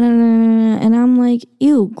 And I'm like,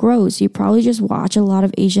 ew, gross. You probably just watch a lot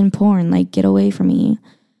of Asian porn. Like, get away from me.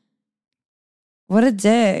 What a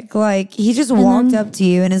dick. Like, he just walked up to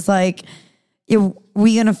you and is like,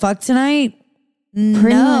 we gonna fuck tonight?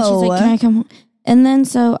 Pretty much. He's like, can I come home? And then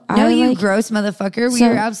so no, you gross motherfucker. We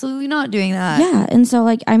are absolutely not doing that. Yeah. And so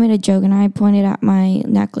like I made a joke and I pointed at my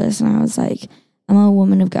necklace and I was like, I'm a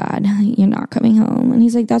woman of God. You're not coming home. And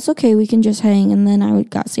he's like, that's okay. We can just hang. And then I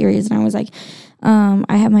got serious and I was like,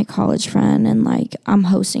 I have my college friend and like I'm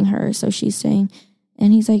hosting her. So she's staying.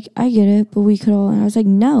 And he's like, I get it, but we could all. And I was like,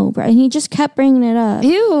 no, bro. And he just kept bringing it up.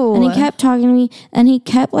 Ew. And he kept talking to me and he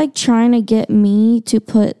kept like trying to get me to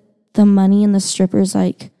put the money in the strippers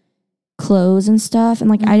like clothes and stuff, and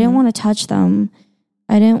like I didn't want to touch them.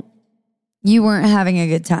 You weren't having a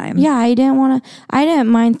good time. Yeah, I didn't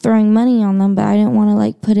mind throwing money on them, but I didn't want to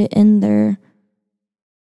like put it in their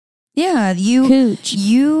cooch.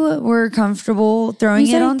 You were comfortable throwing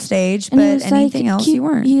it on stage, but anything else you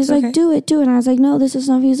weren't. He was like, do it. And I was like, no, this is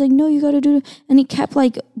not. He was like, no, you got to do it. And he kept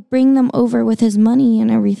like bringing them over with his money and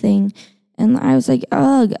everything. And I was like,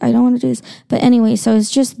 ugh, I don't want to do this. But anyway, so it's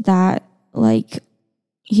just that, like,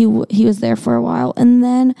 he was there for a while. And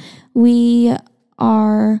then we're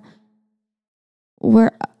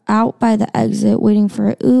out by the exit waiting for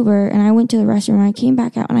an Uber. And I went to the restroom and I came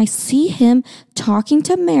back out and I see him talking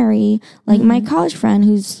to Mary, like my college friend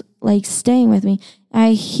who's, like, staying with me.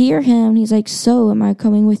 I hear him. He's like, so am I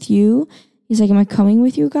coming with you? He's like, am I coming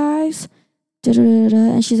with you guys?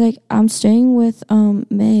 Da-da-da-da. And she's like, I'm staying with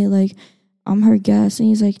Mei, like, I'm her guest. And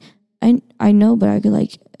he's like, I know, but I could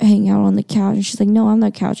like hang out on the couch. And she's like, no, I'm the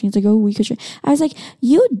couch. And he's like, oh, we could. I was like,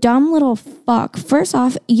 you dumb little fuck. First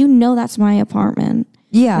off, you know that's my apartment.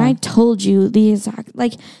 Yeah. And I told you the exact,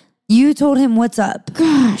 like. You told him what's up.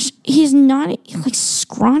 Gosh, he's not like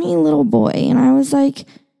scrawny little boy. And I was like,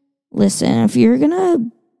 listen, if you're going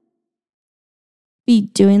to be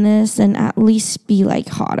doing this, then at least be like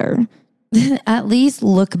hotter. At least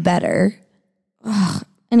look better. Ugh.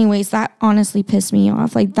 Anyways, that honestly pissed me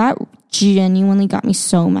off. Like, that genuinely got me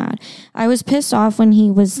so mad. I was pissed off when he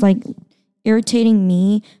was, like, irritating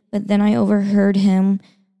me, but then I overheard him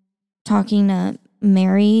talking to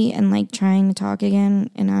Mary and, like, trying to talk again,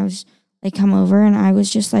 and I was, like, come over, and I was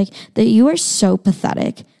just like, that you are so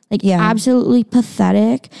pathetic. Like, absolutely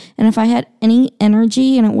pathetic. And if I had any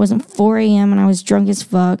energy and it wasn't 4 a.m. and I was drunk as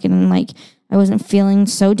fuck and, like, I wasn't feeling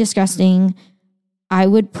so disgusting, I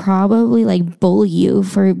would probably like bully you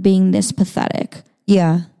for being this pathetic.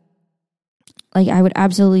 Yeah. Like I would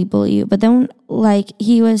absolutely bully you. But then like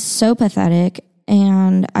he was so pathetic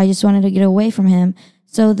and I just wanted to get away from him.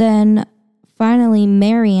 So then finally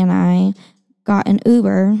Mary and I got an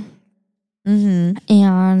Uber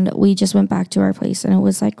and we just went back to our place and it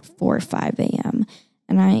was like 4 or 5 a.m.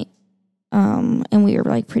 And and we were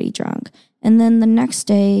like pretty drunk. And then the next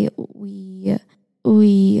day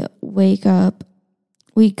we wake up.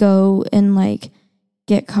 We go and like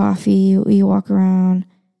get coffee. We walk around,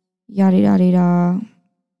 yada, yada, yada.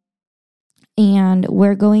 And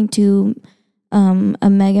we're going to a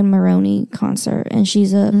Megan Maroney concert, and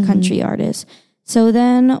she's a country artist. So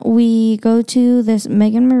then we go to this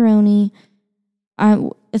Megan Maroney.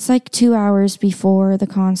 It's like 2 hours before the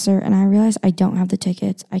concert, and I realize I don't have the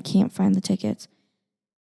tickets. I can't find the tickets.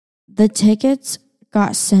 The tickets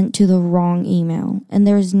got sent to the wrong email, and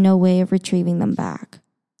there's no way of retrieving them back.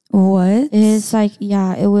 What? It's like,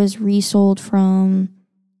 yeah, it was resold from,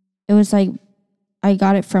 it was like, I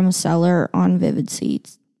got it from a seller on Vivid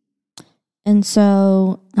Seats. And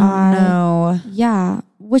so yeah,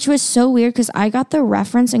 which was so weird because I got the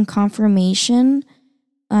reference and confirmation.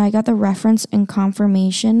 I got the reference and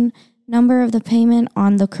confirmation number of the payment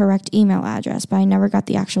on the correct email address, but I never got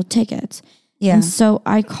the actual tickets. Yeah. And so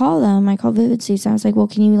I called Vivid Seats. I was like, well,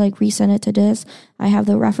 can you like resend it to this? I have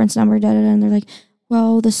the reference number, da da da. And they're like,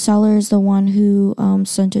 well, the seller is the one who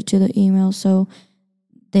sent it to the email, so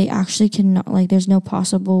they actually cannot, like, there's no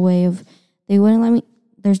possible way of, they wouldn't let me,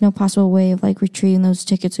 there's no possible way of like retrieving those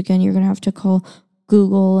tickets again. You're going to have to call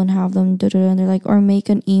Google and have them da da da. And they're like, or make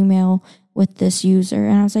an email with this user.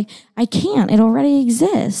 And I was like, I can't, it already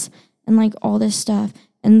exists. And like all this stuff.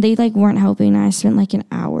 And they like weren't helping. I spent like an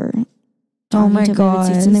hour. Oh my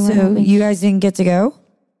God. So you guys didn't get to go?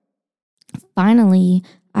 Finally,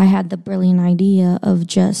 I had the brilliant idea of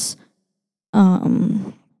just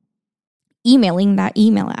emailing that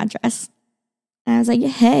email address. And I was like,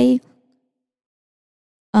 hey,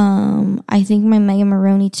 I think my Megan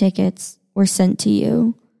Maroney tickets were sent to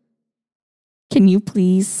you. Can you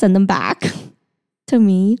please send them back to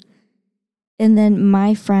me? And then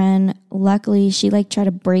my friend, luckily, she like tried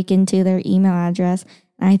to break into their email address.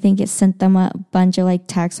 And I think it sent them a bunch of like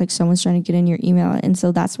texts, like someone's trying to get in your email. And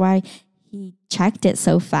so that's why he checked it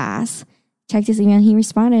so fast. Checked his email, and he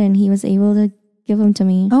responded, and he was able to give them to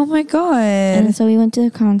me. Oh my God. And so we went to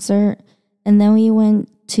the concert, and then we went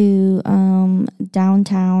to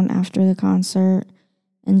downtown after the concert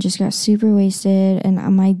and just got super wasted. And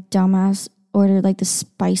my dumbass ordered like the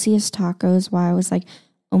spiciest tacos while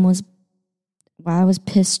I was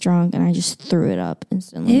pissed drunk, and I just threw it up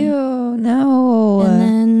instantly. Ew, no.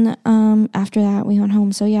 And then after that we went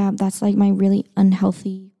home. So yeah, that's like my really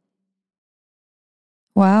unhealthy.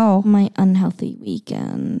 Wow. My unhealthy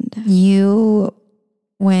weekend. You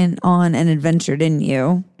went on an adventure, didn't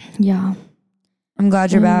you? Yeah. I'm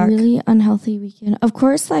glad you're back. Really unhealthy weekend. Of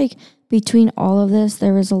course, like between all of this,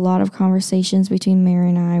 there was a lot of conversations between Mary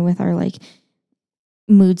and I with our like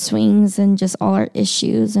mood swings and just all our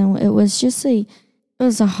issues. And it was just it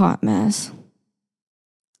was a hot mess.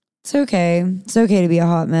 It's okay. It's okay to be a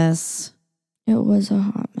hot mess. It was a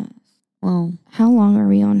hot mess. Well, how long are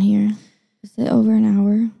we on here? Is it over an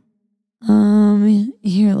hour?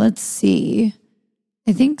 Here, let's see.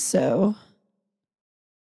 I think so.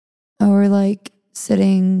 Oh, we're like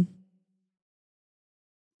sitting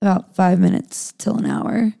about 5 minutes till an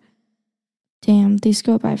hour. Damn, these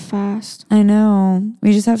go by fast. I know.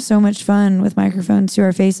 We just have so much fun with microphones to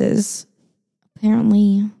our faces.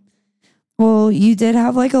 Apparently. Well, you did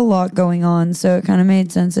have like a lot going on, so it kind of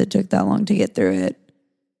made sense it took that long to get through it.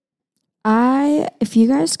 If you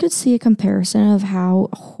guys could see a comparison of how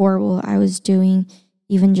horrible I was doing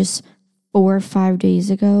even just 4 or 5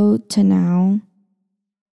 days ago to now,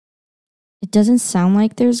 it doesn't sound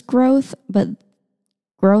like there's growth, but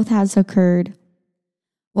growth has occurred.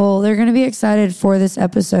 Well, they're going to be excited for this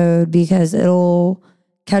episode because it'll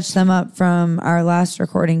catch them up from our last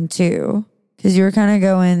recording too. Because you were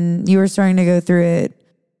starting to go through it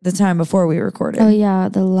the time before we recorded. Oh yeah,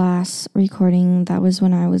 the last recording, that was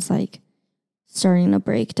when I was like starting to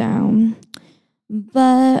break down.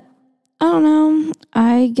 But I don't know.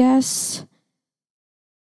 I guess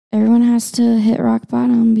everyone has to hit rock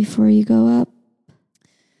bottom before you go up.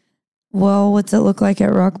 Well, what's it look like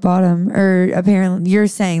at rock bottom? Or apparently you're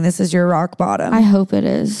saying this is your rock bottom. I hope it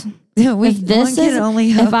is.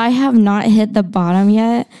 If I have not hit the bottom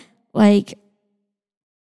yet, like,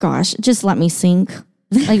 gosh, just let me sink.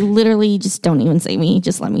 Like literally just don't even say me.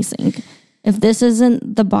 Just let me sink. If this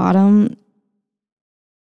isn't the bottom,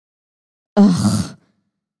 I'm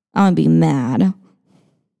gonna be mad.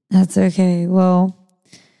 That's okay. Well,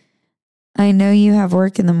 I know you have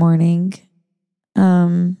work in the morning.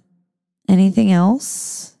 Anything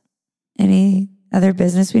else? Any other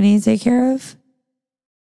business we need to take care of?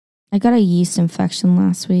 I got a yeast infection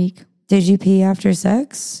last week. Did you pee after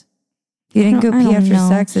sex? If you didn't go pee after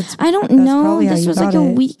sex, I don't know. This was like a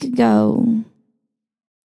week ago.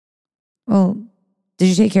 Well, did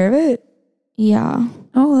you take care of it? Yeah.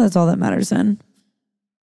 Oh, that's all that matters then.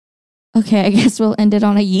 Okay, I guess we'll end it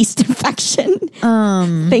on a yeast infection.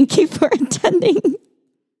 Thank you for attending.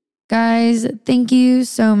 Guys, thank you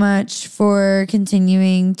so much for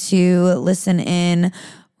continuing to listen in.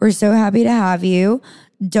 We're so happy to have you.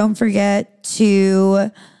 Don't forget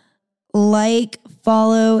to like,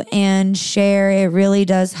 follow, and share. It really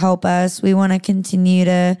does help us. We want to continue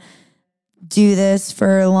to do this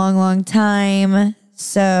for a long, long time.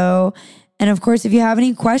 So, and of course, if you have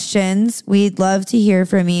any questions, we'd love to hear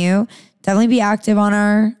from you. Definitely be active on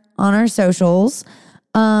our socials.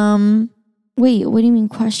 Wait, what do you mean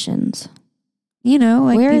questions? You know,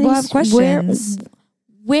 like people have questions.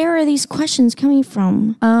 Where are these questions coming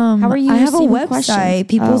from? How are you? I have a receiving website. questions?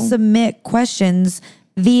 People submit questions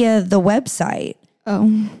via the website.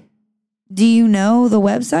 Oh. Do you know the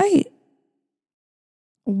website?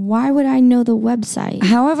 Why would I know the website?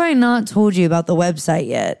 How have I not told you about the website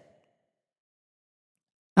yet?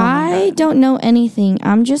 I don't know anything.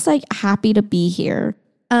 I'm just like happy to be here.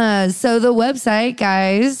 So the website,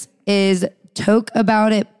 guys, is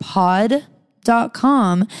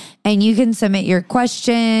talkaboutitpod.com, and you can submit your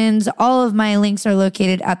questions. All of my links are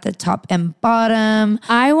located at the top and bottom.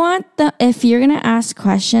 If you're going to ask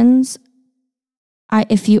questions,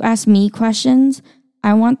 if you ask me questions,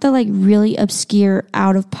 I want the like really obscure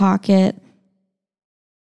out of pocket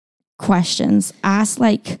questions. Ask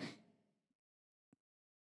like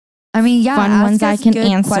fun ones I can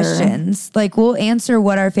answer. Questions. Like we'll answer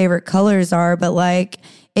what our favorite colors are, but like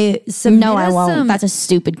no, I won't. That's a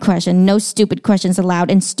stupid question. No stupid questions allowed,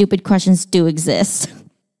 and stupid questions do exist.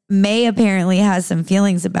 May apparently has some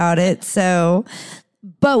feelings about it, so.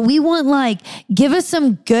 But we want give us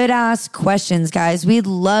some good ass questions, guys. We'd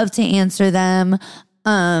love to answer them.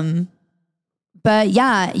 But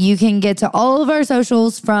yeah, you can get to all of our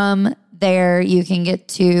socials from there. You can get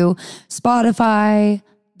to Spotify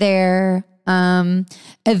there.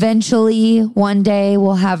 Eventually, one day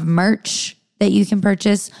we'll have merch that you can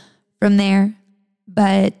purchase from there.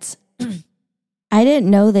 But I didn't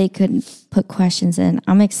know they could put questions in.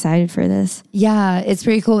 I'm excited for this. Yeah, it's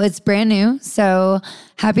pretty cool. It's brand new. So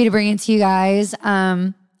happy to bring it to you guys.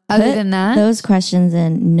 Other than that, those questions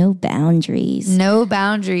in, no boundaries. No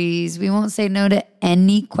boundaries. We won't say no to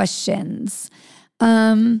any questions.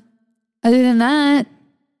 Other than that,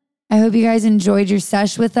 I hope you guys enjoyed your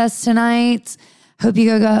sesh with us tonight. Hope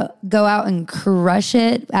you go out and crush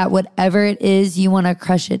it at whatever it is you want to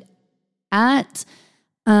crush it at.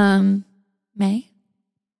 May?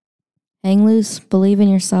 Hang loose. Believe in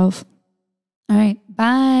yourself. All right.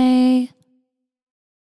 Bye.